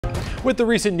With the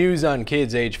recent news on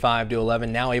kids age 5 to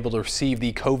 11 now able to receive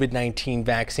the COVID-19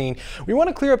 vaccine, we want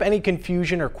to clear up any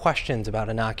confusion or questions about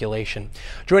inoculation.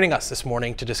 Joining us this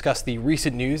morning to discuss the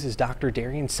recent news is Dr.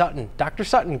 Darien Sutton. Dr.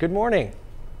 Sutton, good morning.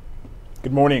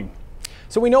 Good morning.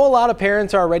 So we know a lot of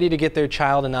parents are ready to get their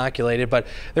child inoculated, but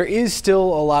there is still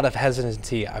a lot of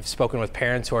hesitancy. I've spoken with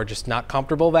parents who are just not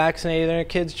comfortable vaccinating their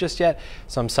kids just yet,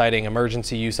 some citing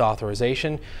emergency use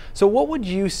authorization. So what would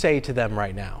you say to them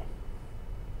right now?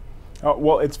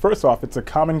 Well, first off, it's a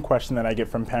common question that I get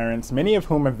from parents, many of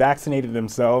whom have vaccinated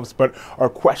themselves, but are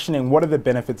questioning what are the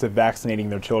benefits of vaccinating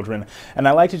their children. And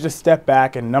I like to just step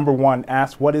back and, number one,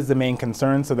 ask what is the main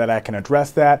concern so that I can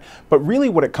address that. But really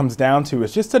what it comes down to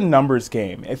is just a numbers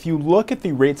game. If you look at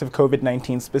the rates of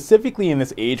COVID-19, specifically in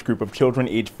this age group of children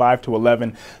aged 5 to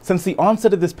 11, since the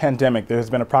onset of this pandemic, there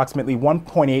has been approximately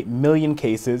 1.8 million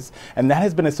cases, and that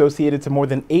has been associated to more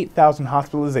than 8,000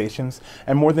 hospitalizations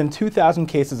and more than 2,000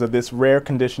 cases of this rare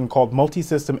condition called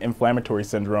multisystem inflammatory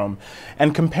syndrome.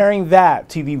 And comparing that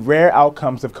to the rare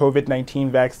outcomes of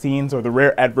COVID-19 vaccines, or the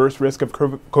rare adverse risk of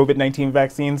COVID-19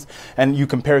 vaccines, and you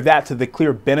compare that to the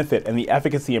clear benefit and the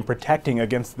efficacy in protecting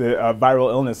against the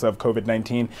viral illness of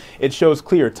COVID-19, it shows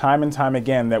clear time and time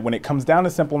again that when it comes down to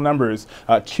simple numbers,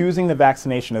 choosing the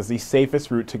vaccination is the safest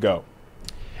route to go.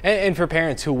 And for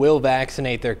parents who will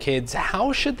vaccinate their kids,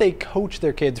 how should they coach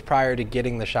their kids prior to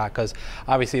getting the shot? Because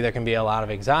obviously there can be a lot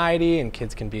of anxiety and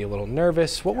kids can be a little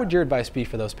nervous. What would your advice be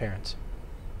for those parents?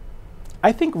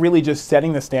 I think really just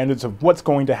setting the standards of what's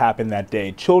going to happen that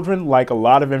day. Children like a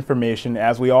lot of information.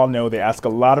 As we all know, they ask a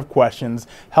lot of questions.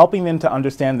 Helping them to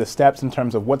understand the steps in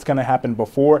terms of what's going to happen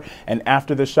before and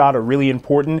after the shot are really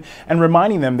important, and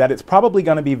reminding them that it's probably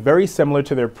going to be very similar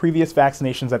to their previous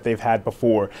vaccinations that they've had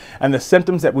before. And the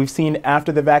symptoms that we've seen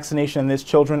after the vaccination in this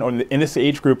children or in this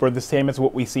age group are the same as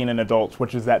what we've seen in adults,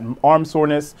 which is that arm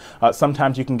soreness.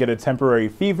 Sometimes you can get a temporary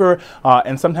fever,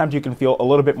 and sometimes you can feel a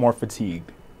little bit more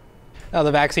fatigued. Now,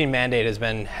 the vaccine mandate has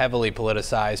been heavily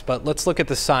politicized, but let's look at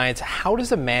the science. How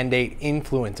does a mandate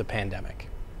influence a pandemic?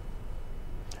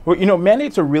 Well, you know,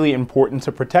 mandates are really important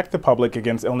to protect the public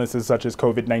against illnesses such as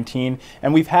COVID-19,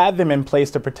 and we've had them in place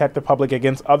to protect the public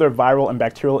against other viral and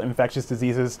bacterial infectious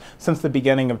diseases since the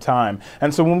beginning of time.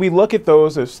 And so when we look at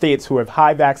those states who have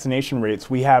high vaccination rates,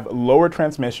 we have lower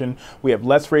transmission, we have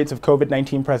less rates of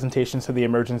COVID-19 presentations to the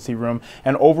emergency room,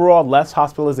 and overall less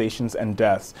hospitalizations and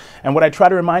deaths. And what I try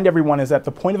to remind everyone is that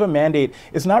the point of a mandate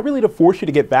is not really to force you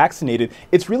to get vaccinated,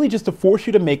 it's really just to force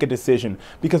you to make a decision.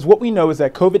 Because what we know is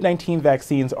that COVID-19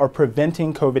 vaccines are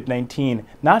preventing COVID-19,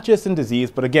 not just in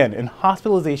disease, but again, in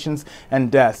hospitalizations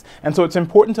and deaths. And so it's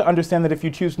important to understand that if you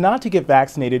choose not to get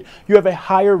vaccinated, you have a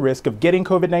higher risk of getting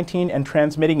COVID-19 and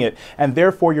transmitting it, and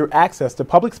therefore your access to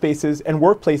public spaces and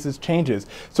workplaces changes.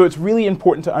 So it's really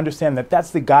important to understand that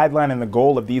that's the guideline and the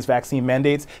goal of these vaccine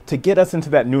mandates, to get us into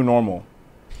that new normal.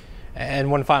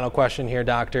 And one final question here,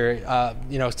 doctor.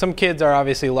 You know, some kids are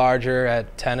obviously larger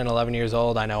at 10 and 11 years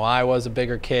old. I know I was a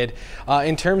bigger kid.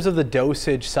 In terms of the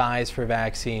dosage size for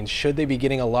vaccines, should they be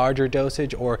getting a larger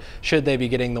dosage, or should they be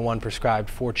getting the one prescribed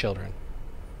for children?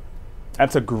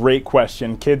 That's a great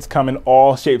question. Kids come in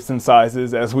all shapes and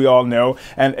sizes, as we all know,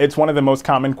 and it's one of the most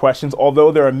common questions.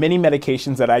 Although there are many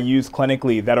medications that I use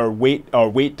clinically that are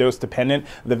weight dose dependent,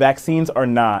 the vaccines are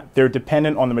not. They're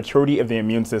dependent on the maturity of the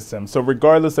immune system. So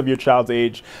regardless of your child's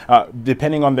age,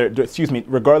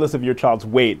 regardless of your child's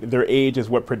weight, their age is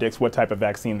what predicts what type of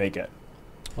vaccine they get.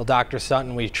 Well, Dr.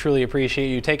 Sutton, we truly appreciate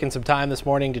you taking some time this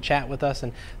morning to chat with us,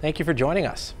 and thank you for joining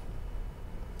us.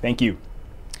 Thank you.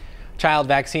 Child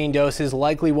vaccine doses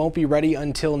likely won't be ready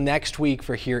until next week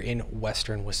for here in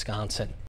western Wisconsin.